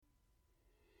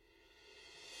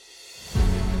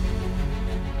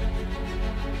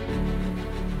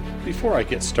Before I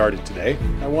get started today,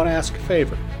 I want to ask a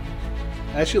favor.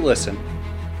 As you listen,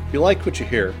 if you like what you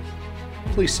hear,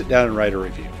 please sit down and write a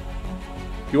review.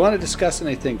 If you want to discuss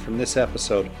anything from this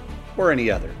episode or any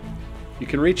other, you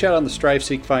can reach out on the Strive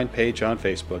Seek Find page on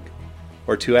Facebook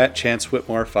or to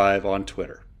 @ChanceWhitmore5 on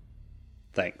Twitter.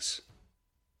 Thanks.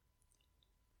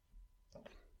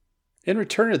 In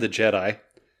Return of the Jedi,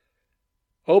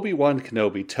 Obi-Wan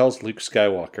Kenobi tells Luke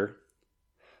Skywalker,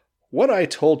 "What I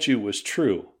told you was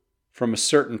true from a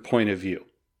certain point of view.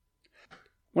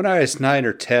 When I was 9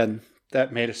 or 10,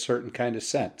 that made a certain kind of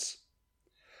sense.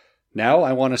 Now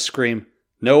I want to scream,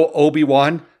 'No,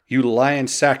 Obi-Wan, you lying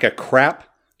sack of crap.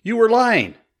 You were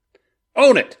lying.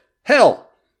 Own it.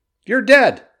 Hell, you're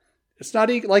dead. It's not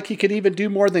like he could even do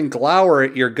more than glower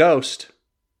at your ghost.'"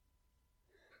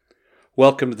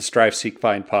 Welcome to the Strive, Seek,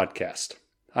 Find podcast.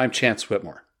 I'm Chance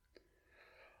Whitmore.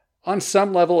 On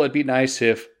some level, it'd be nice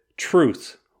if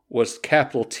truth was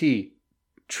capital T,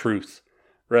 truth,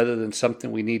 rather than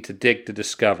something we need to dig to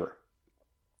discover.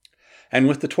 And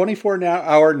with the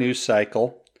 24-hour news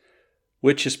cycle,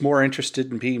 which is more interested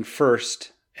in being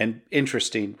first and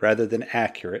interesting rather than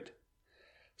accurate,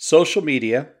 social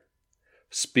media,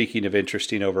 speaking of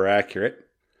interesting over accurate,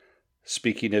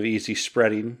 speaking of easy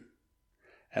spreading,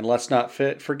 and let's not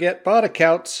forget bot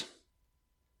accounts.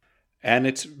 And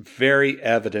it's very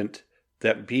evident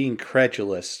that being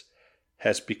credulous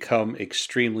has become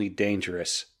extremely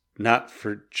dangerous, not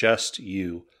for just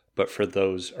you, but for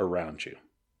those around you.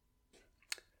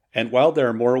 And while there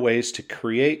are more ways to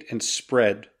create and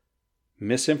spread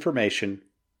misinformation,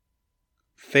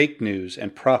 fake news,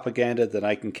 and propaganda than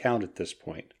I can count at this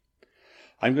point,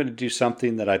 I'm going to do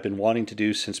something that I've been wanting to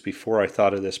do since before I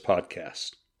thought of this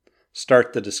podcast.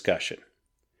 Start the discussion.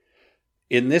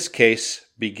 In this case,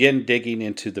 begin digging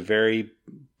into the very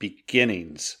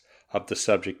beginnings of the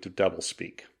subject of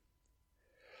doublespeak.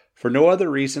 For no other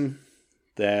reason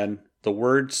than the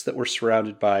words that we're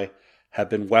surrounded by have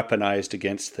been weaponized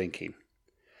against thinking.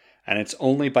 And it's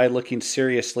only by looking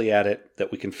seriously at it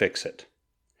that we can fix it.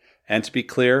 And to be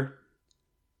clear,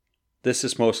 this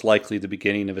is most likely the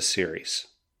beginning of a series.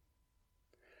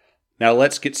 Now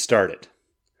let's get started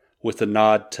with a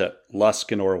nod to Lusk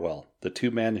and Orwell, the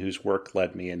two men whose work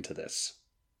led me into this.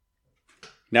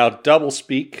 Now,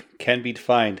 doublespeak can be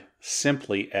defined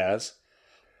simply as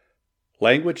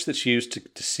language that's used to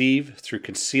deceive through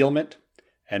concealment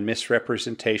and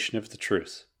misrepresentation of the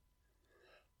truth,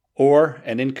 or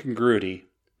an incongruity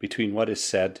between what is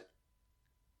said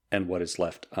and what is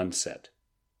left unsaid.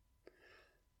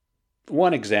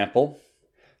 One example,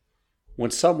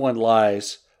 when someone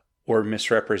lies or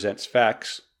misrepresents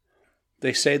facts,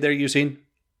 they say they're using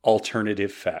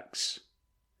alternative facts.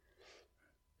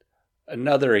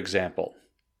 Another example,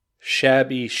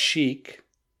 shabby chic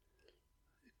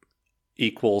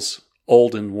equals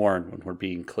old and worn when we're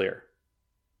being clear.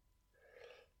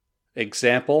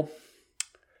 Example,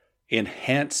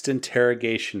 enhanced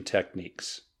interrogation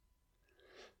techniques.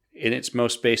 In its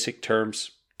most basic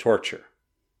terms, torture.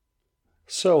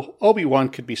 So Obi-Wan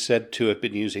could be said to have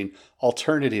been using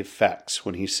alternative facts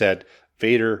when he said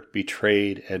Vader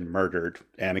betrayed and murdered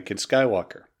Anakin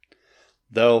Skywalker.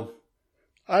 Though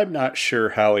I'm not sure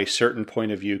how a certain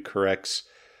point of view corrects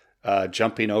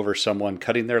jumping over someone,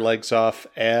 cutting their legs off,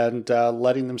 and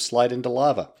letting them slide into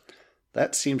lava.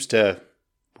 That seems to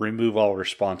remove all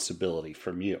responsibility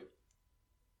from you.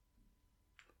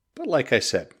 But like I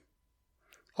said,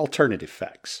 alternative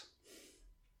facts.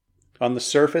 On the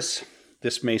surface,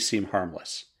 this may seem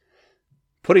harmless.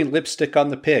 Putting lipstick on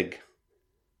the pig,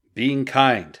 being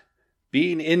kind,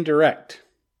 being indirect.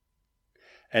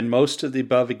 And most of the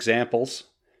above examples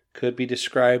could be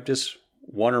described as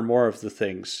one or more of the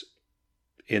things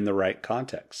in the right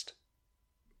context.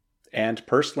 And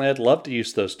personally, I'd love to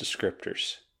use those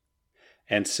descriptors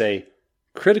and say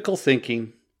critical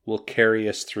thinking will carry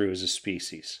us through as a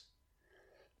species.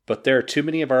 But there are too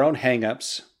many of our own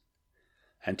hang-ups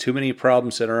and too many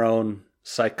problems in our own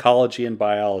psychology and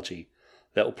biology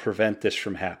that will prevent this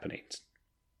from happening.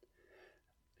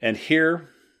 And here,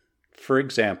 for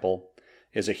example,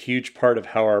 is a huge part of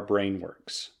how our brain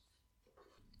works.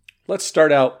 Let's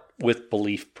start out with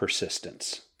belief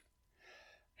persistence.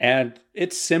 And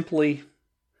it's simply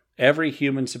every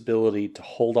human's ability to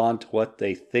hold on to what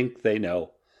they think they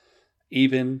know,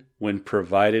 even when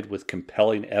provided with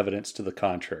compelling evidence to the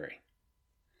contrary.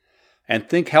 And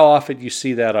think how often you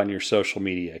see that on your social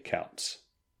media accounts.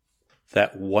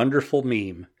 That wonderful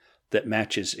meme that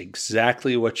matches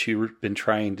exactly what you've been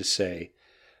trying to say,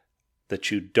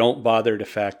 that you don't bother to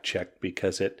fact check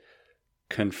because it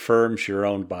confirms your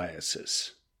own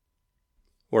biases.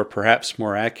 Or perhaps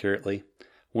more accurately,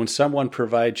 When someone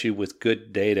provides you with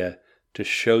good data to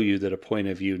show you that a point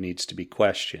of view needs to be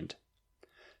questioned,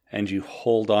 and you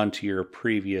hold on to your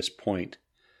previous point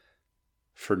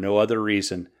for no other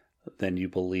reason than you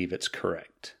believe it's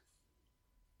correct.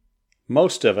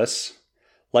 Most of us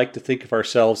like to think of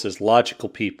ourselves as logical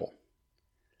people,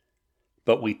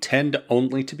 but we tend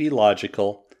only to be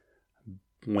logical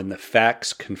when the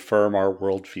facts confirm our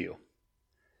worldview.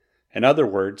 In other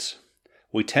words,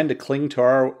 we tend to cling to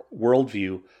our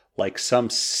worldview like some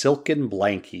silken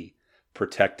blankie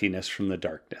protecting us from the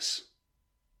darkness.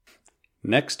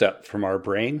 Next up from our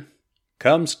brain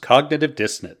comes cognitive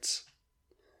dissonance,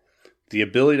 the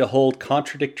ability to hold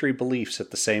contradictory beliefs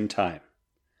at the same time.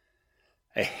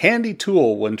 A handy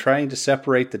tool when trying to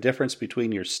separate the difference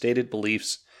between your stated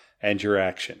beliefs and your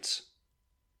actions.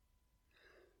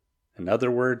 In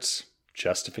other words,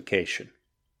 justification.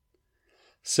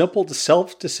 Simple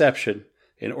self-deception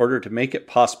in order to make it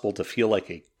possible to feel like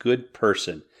a good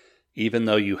person even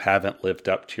though you haven't lived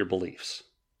up to your beliefs.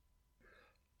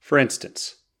 For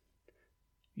instance,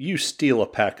 you steal a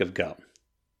pack of gum,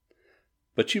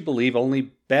 but you believe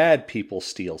only bad people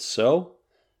steal, so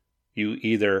you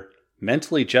either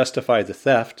mentally justify the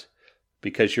theft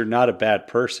because you're not a bad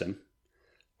person,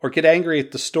 or get angry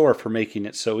at the store for making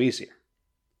it so easy.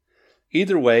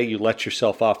 Either way, you let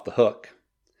yourself off the hook,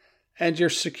 and you're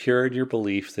secure in your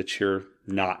belief that you're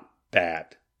not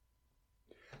bad.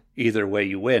 Either way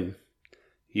you win.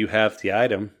 You have the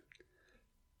item,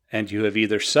 and you have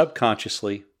either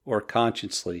subconsciously or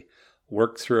consciously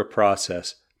worked through a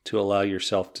process to allow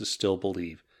yourself to still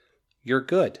believe you're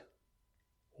good.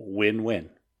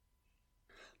 Win-win.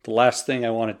 The last thing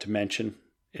I wanted to mention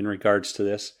in regards to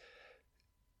this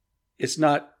is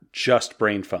not just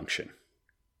brain function,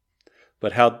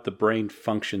 but how the brain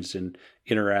functions and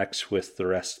interacts with the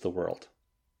rest of the world.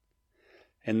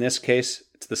 In this case,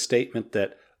 it's the statement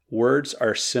that words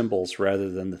are symbols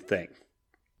rather than the thing.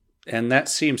 And that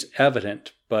seems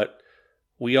evident, but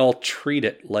we all treat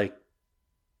it like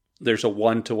there's a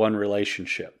one-to-one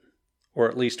relationship, or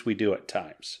at least we do at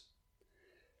times.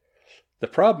 The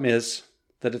problem is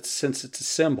that since it's a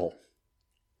symbol,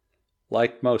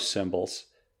 like most symbols,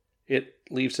 it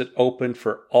leaves it open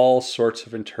for all sorts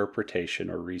of interpretation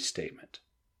or restatement.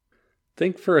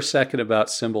 Think for a second about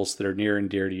symbols that are near and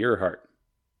dear to your heart.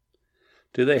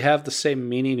 Do they have the same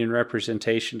meaning and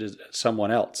representation as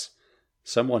someone else,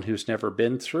 someone who's never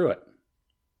been through it?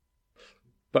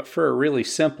 But for a really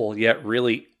simple yet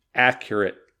really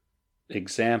accurate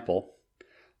example,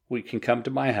 we can come to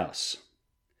my house.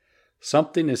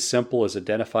 Something as simple as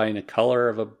identifying the color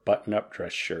of a button-up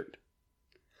dress shirt.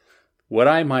 What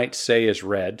I might say is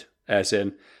red, as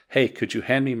in, hey, could you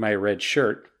hand me my red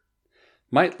shirt,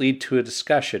 might lead to a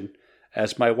discussion,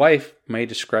 as my wife may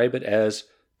describe it as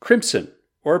crimson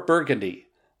or burgundy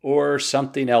or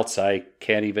something else I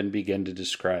can't even begin to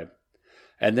describe,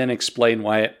 and then explain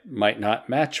why it might not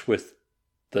match with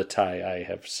the tie I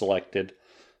have selected,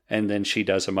 and then she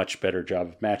does a much better job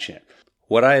of matching it.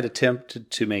 What I had attempted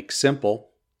to make simple,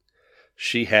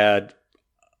 she had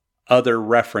other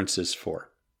references for,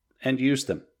 and used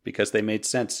them because they made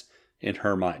sense in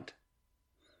her mind.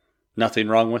 Nothing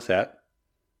wrong with that.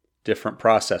 Different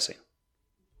processing.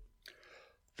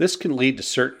 This can lead to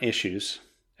certain issues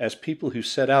as people who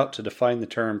set out to define the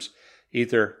terms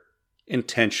either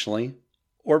intentionally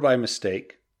or by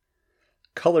mistake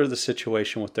color the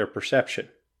situation with their perception.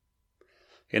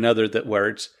 In other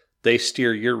words, they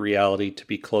steer your reality to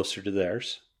be closer to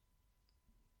theirs.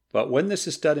 But when this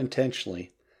is done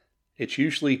intentionally, it's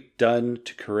usually done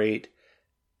to create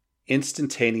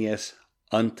instantaneous,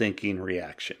 unthinking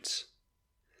reactions.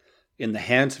 In the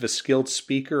hands of a skilled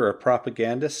speaker or a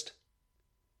propagandist,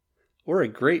 or a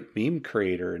great meme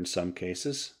creator in some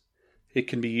cases, it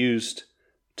can be used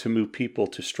to move people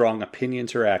to strong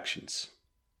opinions or actions,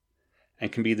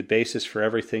 and can be the basis for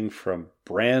everything from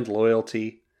brand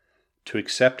loyalty to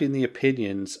accepting the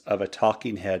opinions of a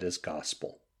talking head as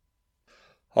gospel.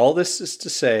 All this is to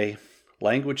say,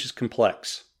 language is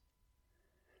complex,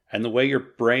 and the way your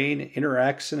brain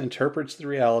interacts and interprets the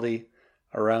reality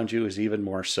around you is even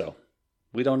more so.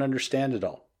 We don't understand it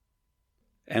all,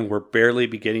 and we're barely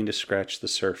beginning to scratch the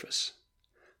surface.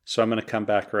 So I'm going to come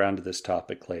back around to this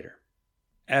topic later.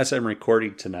 As I'm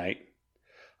recording tonight,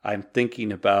 I'm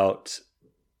thinking about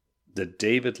the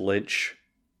David Lynch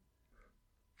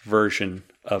version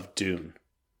of Dune.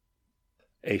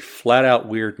 A flat-out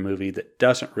weird movie that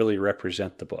doesn't really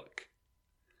represent the book.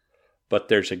 But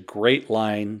there's a great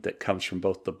line that comes from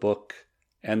both the book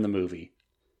and the movie.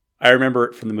 I remember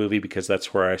it from the movie because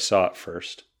that's where I saw it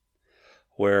first,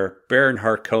 where Baron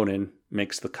Harkonnen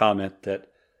makes the comment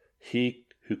that he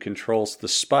who controls the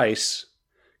spice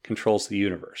controls the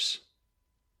universe.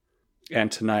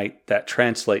 And tonight, that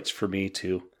translates for me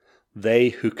to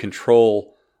they who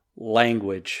control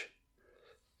language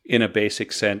in a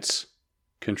basic sense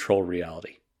control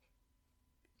reality.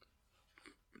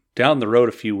 Down the road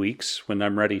a few weeks, when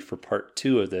I'm ready for part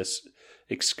 2 of this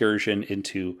excursion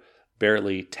into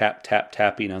barely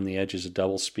tapping on the edges of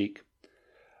doublespeak,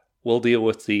 we'll deal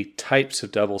with the types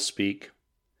of doublespeak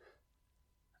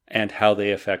and how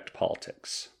they affect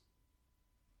politics.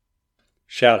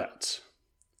 Shoutouts.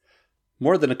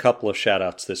 More than a couple of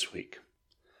shoutouts this week.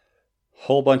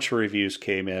 Whole bunch of reviews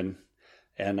came in,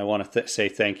 and I want to say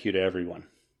thank you to everyone.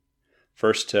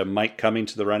 First to Mike Cumming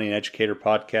to the Running Educator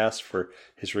podcast for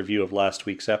his review of last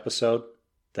week's episode.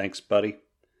 Thanks, buddy.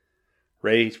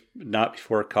 Ray Not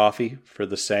Before Coffee for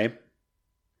the same.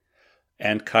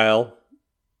 And Kyle,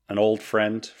 an old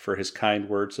friend, for his kind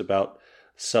words about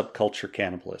subculture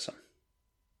cannibalism.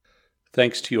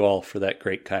 Thanks to you all for that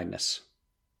great kindness.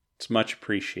 It's much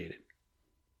appreciated.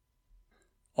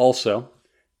 Also,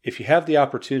 if you have the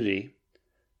opportunity,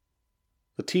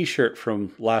 the t-shirt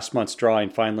from last month's drawing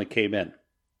finally came in.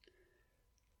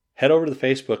 Head over to the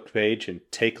Facebook page and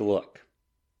take a look.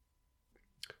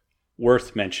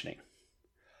 Worth mentioning.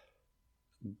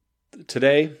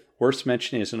 Today, worth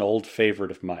mentioning is an old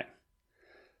favorite of mine.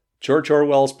 George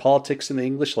Orwell's Politics in the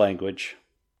English Language.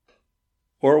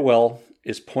 Orwell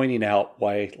is pointing out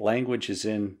why language is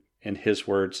in his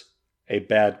words, a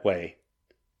bad way.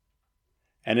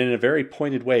 And in a very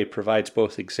pointed way provides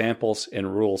both examples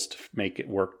and rules to make it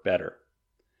work better.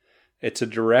 It's a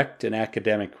direct and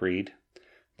academic read,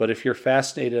 but if you're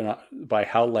fascinated by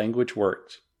how language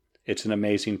works, it's an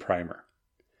amazing primer.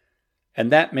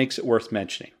 And that makes it worth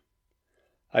mentioning.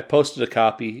 I posted a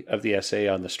copy of the essay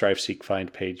on the Strive Seek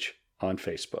Find page on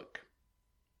Facebook.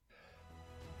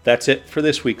 That's it for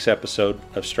this week's episode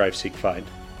of Strive Seek Find.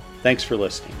 Thanks for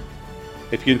listening.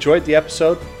 If you enjoyed the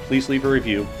episode, please leave a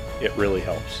review. It really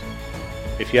helps.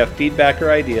 If you have feedback or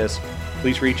ideas,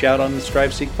 please reach out on the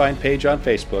Strive Seek Find page on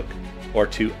Facebook or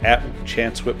to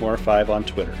 @ChanceWhitmore5 on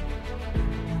Twitter.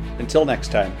 Until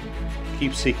next time,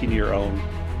 keep seeking your own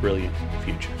brilliant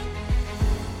future.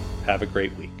 Have a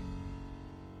great week.